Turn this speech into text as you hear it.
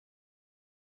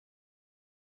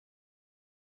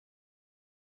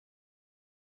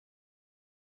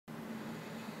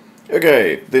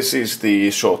Okay, this is the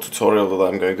short tutorial that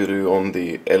I'm going to do on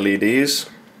the LEDs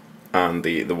and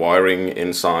the wiring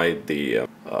inside the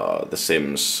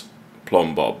Sims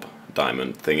plumbob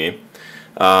diamond thingy.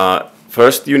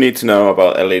 First you need to know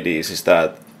about LEDs is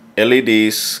that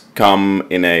LEDs come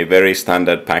in a very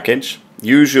standard package.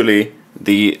 Usually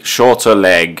the shorter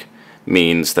leg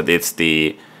means that it's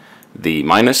the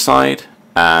minus side,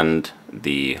 and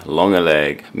the longer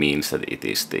leg means that it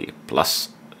is the plus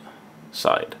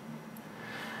side.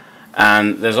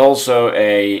 And there's also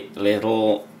a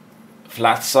little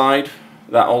flat side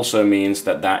that also means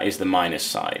that that is the minus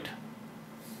side.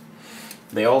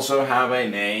 They also have a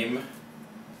name: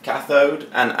 cathode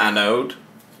and anode.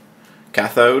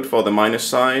 Cathode for the minus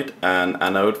side and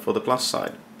anode for the plus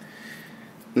side.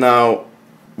 Now,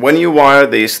 when you wire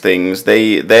these things,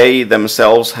 they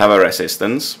themselves have a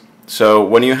resistance. So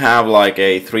when you have like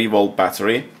a 3-volt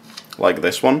battery, like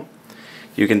this one,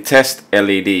 you can test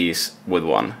LEDs with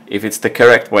one. If it's the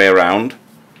correct way around,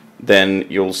 then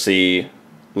you'll see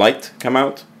light come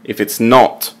out. If it's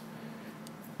not,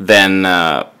 then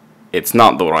it's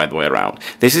not the right way around.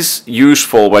 This is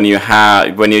useful when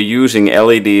you're using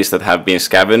LEDs that have been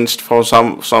scavenged for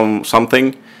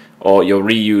something, or you're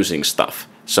reusing stuff.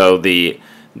 So the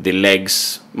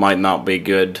legs might not be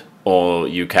good, or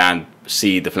you can't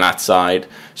see the flat side,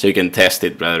 so you can test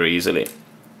it rather easily.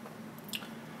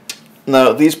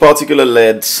 Now these particular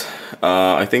LEDs,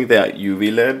 I think they are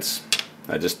UV LEDs.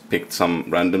 I just picked some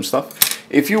random stuff.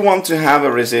 If you want to have a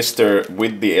resistor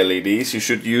with the LEDs, you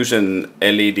should use an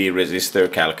LED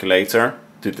resistor calculator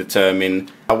to determine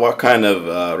what kind of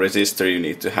resistor you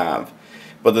need to have.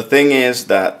 But the thing is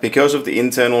that because of the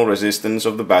internal resistance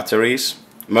of the batteries,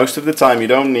 most of the time you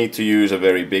don't need to use a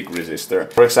very big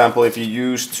resistor. For example, if you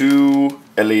use 2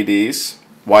 LEDs,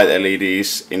 white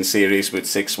LEDs in series with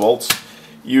 6 volts,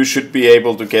 you should be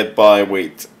able to get by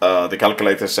with, the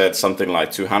calculator said something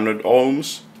like 200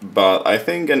 ohms, but I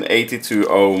think an 82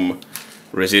 ohm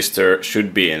resistor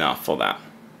should be enough for that.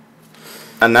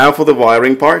 And now for the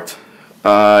wiring part,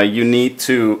 you need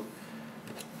to,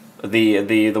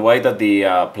 the way that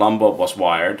the plumbob was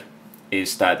wired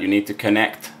is that you need to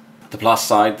connect the plus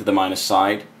side to the minus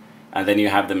side, and then you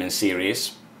have them in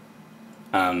series.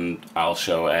 And I'll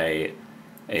show a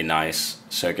nice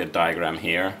circuit diagram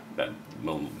here that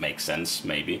will make sense,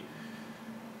 maybe.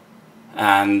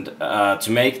 And to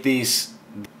make these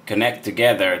connect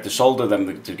together, to solder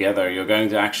them together, you're going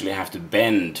to actually have to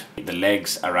bend the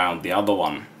legs around the other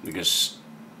one, because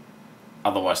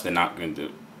otherwise they're not going to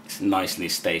nicely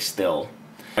stay still.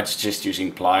 It's just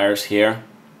using pliers here,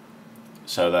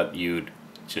 so that you'd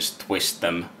just twist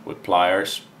them with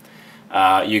pliers.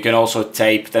 You can also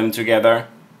tape them together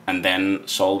and then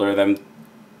solder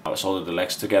the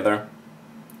legs together,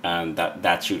 and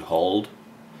that should hold.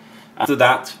 After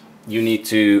that, you need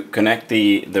to connect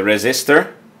the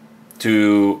resistor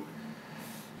to...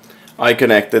 I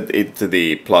connected it to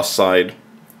the plus side,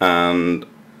 and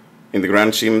in the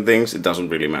grand scheme of things it doesn't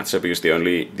really matter, because the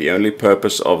only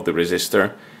purpose of the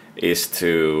resistor is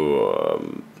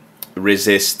to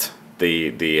resist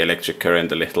the electric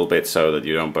current a little bit, so that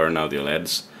you don't burn out your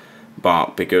LEDs.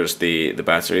 But because the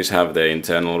batteries have the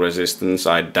internal resistance,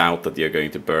 I doubt that you're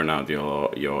going to burn out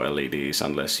your LEDs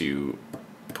unless you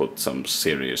put some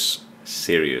serious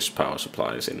power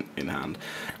supplies in hand.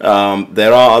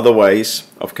 There are other ways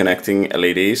of connecting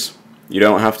LEDs. You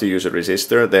don't have to use a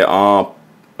resistor. There are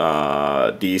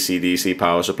DC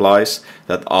power supplies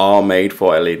that are made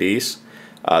for LEDs.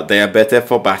 They are better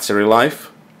for battery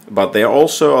life, but they are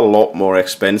also a lot more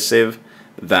expensive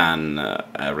than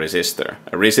a resistor.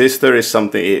 A resistor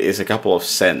is a couple of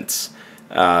cents.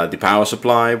 The power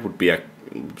supply would be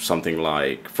something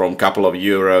like from a couple of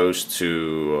euros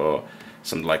to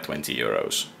something like 20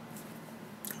 euros.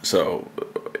 So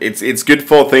it's good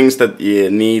for things that you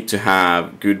need to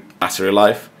have good battery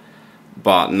life,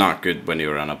 but not good when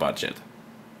you're on a budget.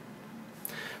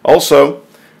 Also,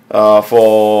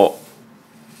 for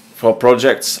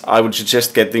projects, I would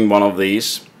suggest getting one of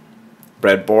these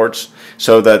breadboards,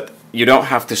 so that you don't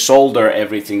have to solder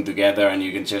everything together, and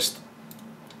you can just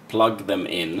plug them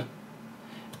in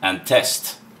and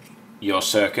test your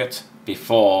circuit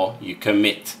before you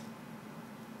commit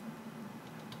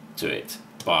to it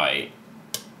by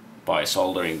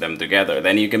soldering them together.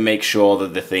 Then you can make sure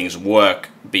that the things work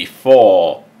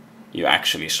before you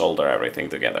actually solder everything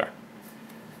together.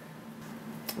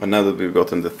 And now that we've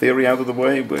gotten the theory out of the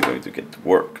way, we're going to get to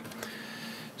work.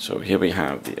 So here we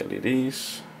have the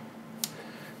LEDs,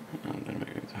 and then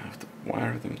we're going to have to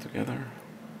wire them together.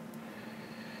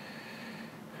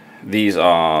 These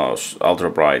are ultra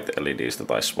bright LEDs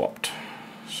that I swapped.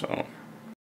 So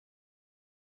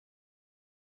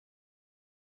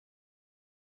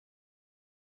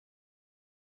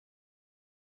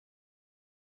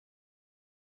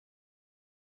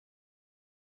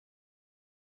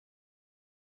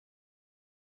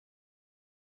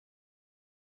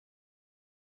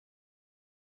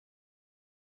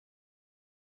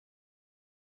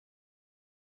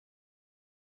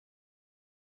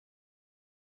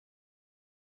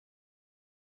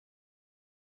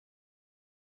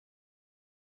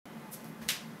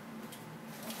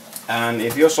And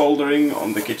if you're soldering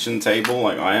on the kitchen table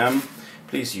like I am,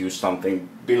 please use something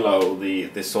below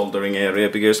the soldering area,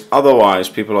 because otherwise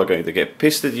people are going to get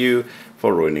pissed at you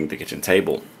for ruining the kitchen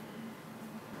table.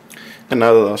 And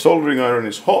now that our soldering iron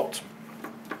is hot,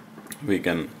 we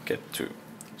can get to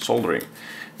soldering.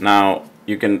 Now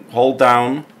you can hold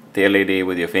down the LED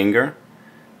with your finger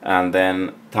and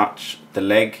then touch the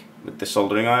leg with the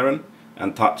soldering iron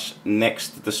and touch next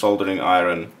to the soldering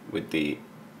iron with the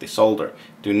solder.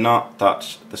 Do not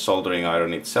touch the soldering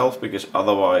iron itself, because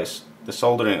otherwise the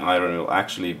soldering iron will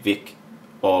actually wick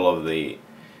all of the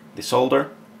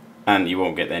solder and you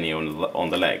won't get any on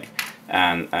the leg,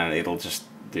 and it'll just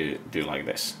do like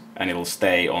this, and it'll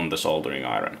stay on the soldering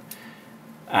iron.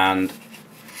 And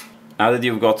now that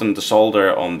you've gotten the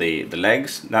solder on the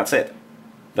legs, that's it.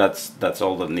 That's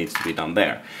all that needs to be done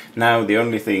there. Now the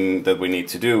only thing that we need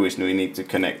to do is we need to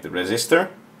connect the resistor,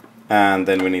 and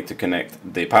then we need to connect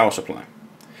the power supply.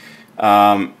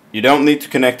 You don't need to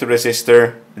connect the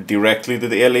resistor directly to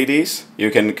the LEDs. You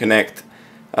can connect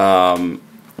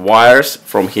wires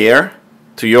from here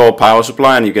to your power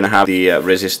supply, and you can have the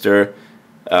resistor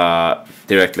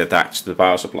directly attached to the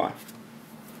power supply.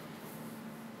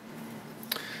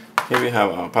 Here we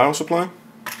have our power supply.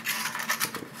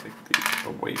 Take these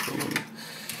away from them.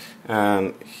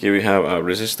 And here we have our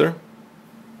resistor.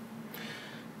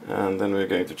 And then we're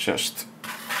going to just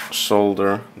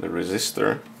solder the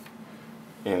resistor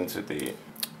into the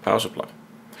power supply.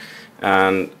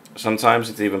 And sometimes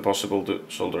it's even possible to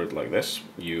solder it like this.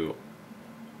 You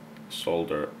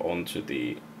solder onto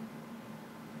the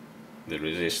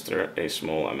resistor a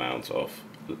small amount of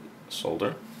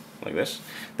solder like this.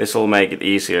 This will make it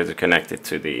easier to connect it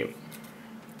to the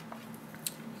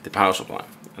power supply.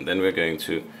 And then we're going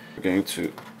to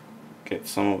get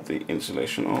some of the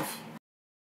insulation off.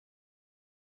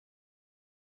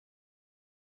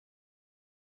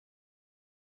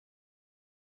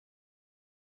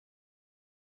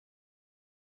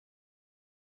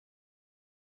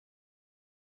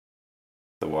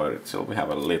 The wire itself, we have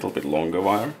a little bit longer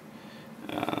wire,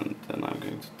 and then I'm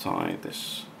going to tie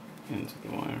this into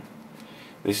the wire.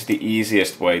 This is the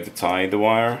easiest way to tie the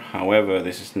wire, however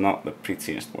this is not the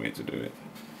prettiest way to do it.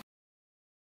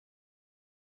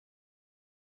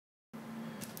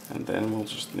 And then we'll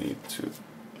just need to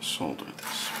solder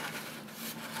this.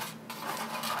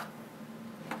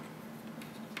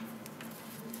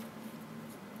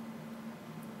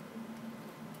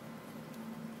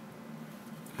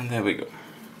 And there we go.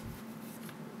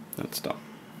 That's done.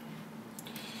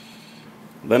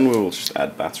 Then we will just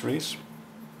add batteries.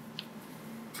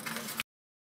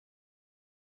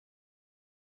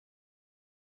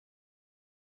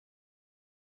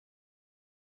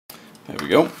 There we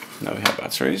go. Now we have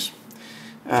batteries.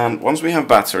 And once we have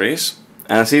batteries,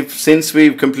 and since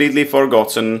we've completely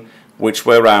forgotten which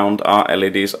way around our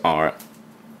LEDs are,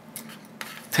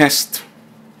 test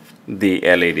the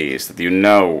LEDs, that you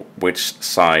know which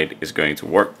side is going to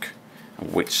work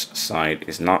and which side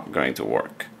is not going to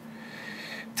work.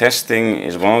 Testing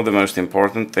is one of the most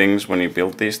important things when you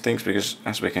build these things, because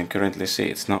as we can currently see,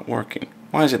 it's not working.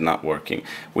 Why is it not working?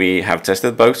 We have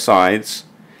tested both sides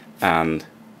and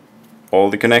all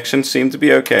the connections seem to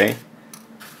be okay,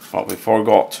 but we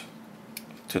forgot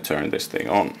to turn this thing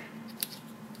on.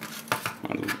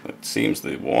 And it seems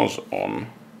that it was on.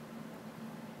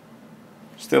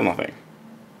 Still nothing.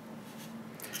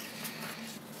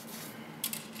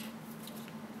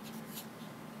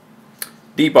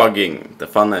 Debugging, the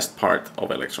funnest part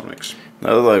of electronics.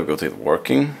 Now that I've got it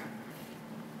working,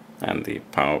 and the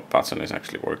power button is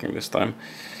actually working this time,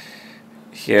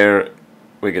 here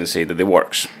we can see that it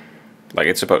works like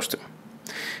it's supposed to.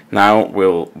 Now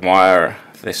we'll wire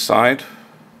this side.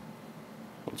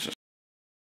 We'll just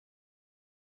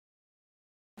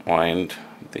wind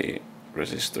the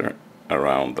resistor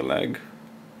around the leg.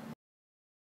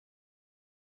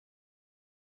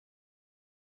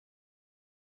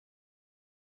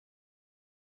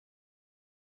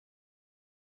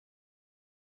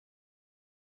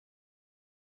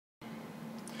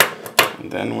 And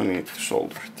then we need to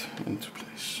solder it into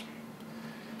place.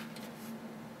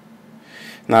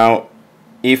 Now,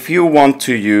 if you want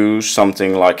to use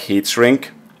something like heat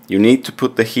shrink, you need to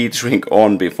put the heat shrink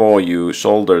on before you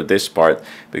solder this part,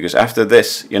 because after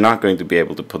this you're not going to be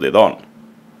able to put it on.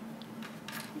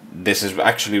 This is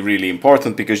actually really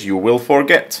important because you will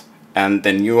forget, and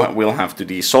then you will have to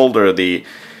desolder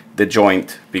the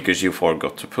joint because you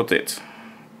forgot to put it.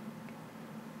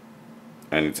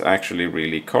 And it's actually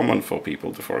really common for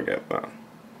people to forget that.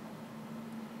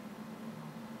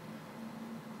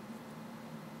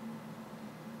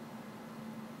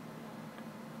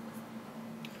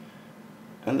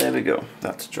 And there we go,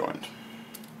 that's joined.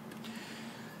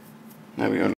 Now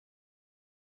we only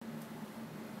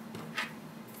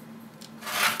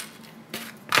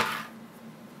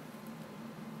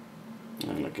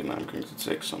and again I'm going to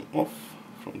take some off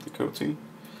from the coating.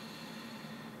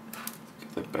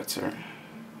 Get a better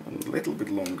and a little bit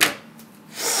longer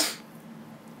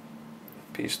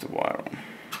piece to wire on.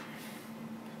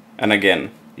 And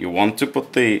again, you want to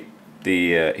put the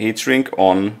heat shrink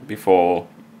on before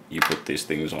you put these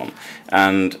things on,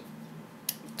 and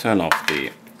turn off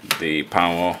the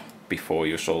power before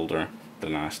you solder the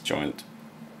last joint.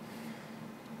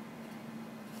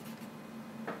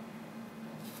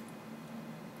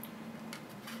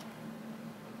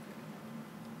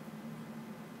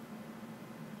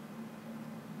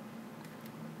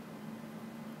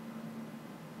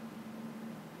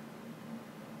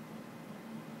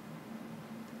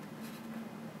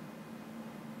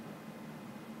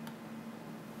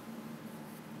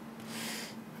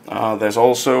 There's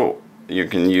also, you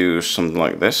can use something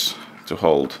like this to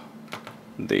hold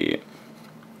the,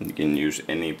 you can use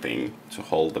anything to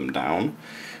hold them down,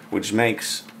 which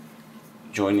makes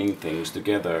joining things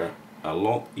together a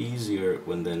lot easier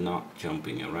when they're not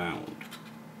jumping around.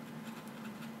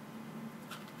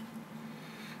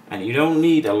 And you don't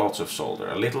need a lot of solder,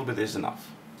 a little bit is enough.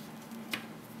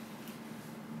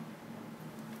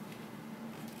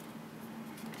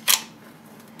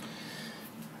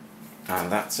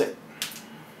 And that's it.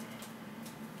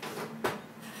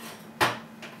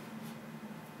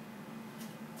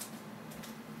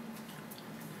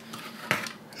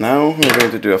 Now we're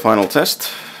going to do a final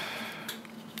test,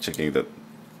 checking that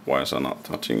wires are not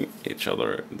touching each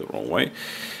other the wrong way,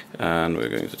 and we're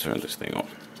going to turn this thing on.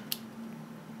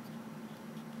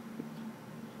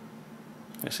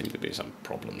 There seem to be some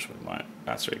problems with my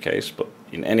battery case, but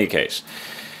in any case,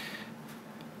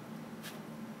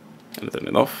 and turn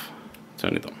it off,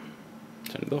 turn it on,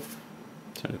 turn it off,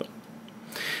 turn it on.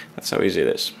 That's how easy it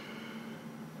is.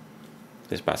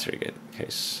 This battery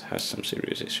case has some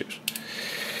serious issues.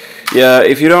 Yeah,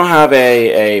 if you don't have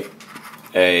a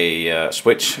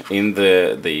switch in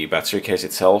the battery case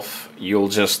itself, you'll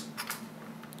just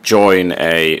join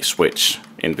a switch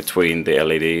in between the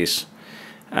LEDs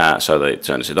so that it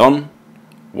turns it on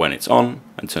when it's on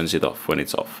and turns it off when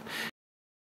it's off.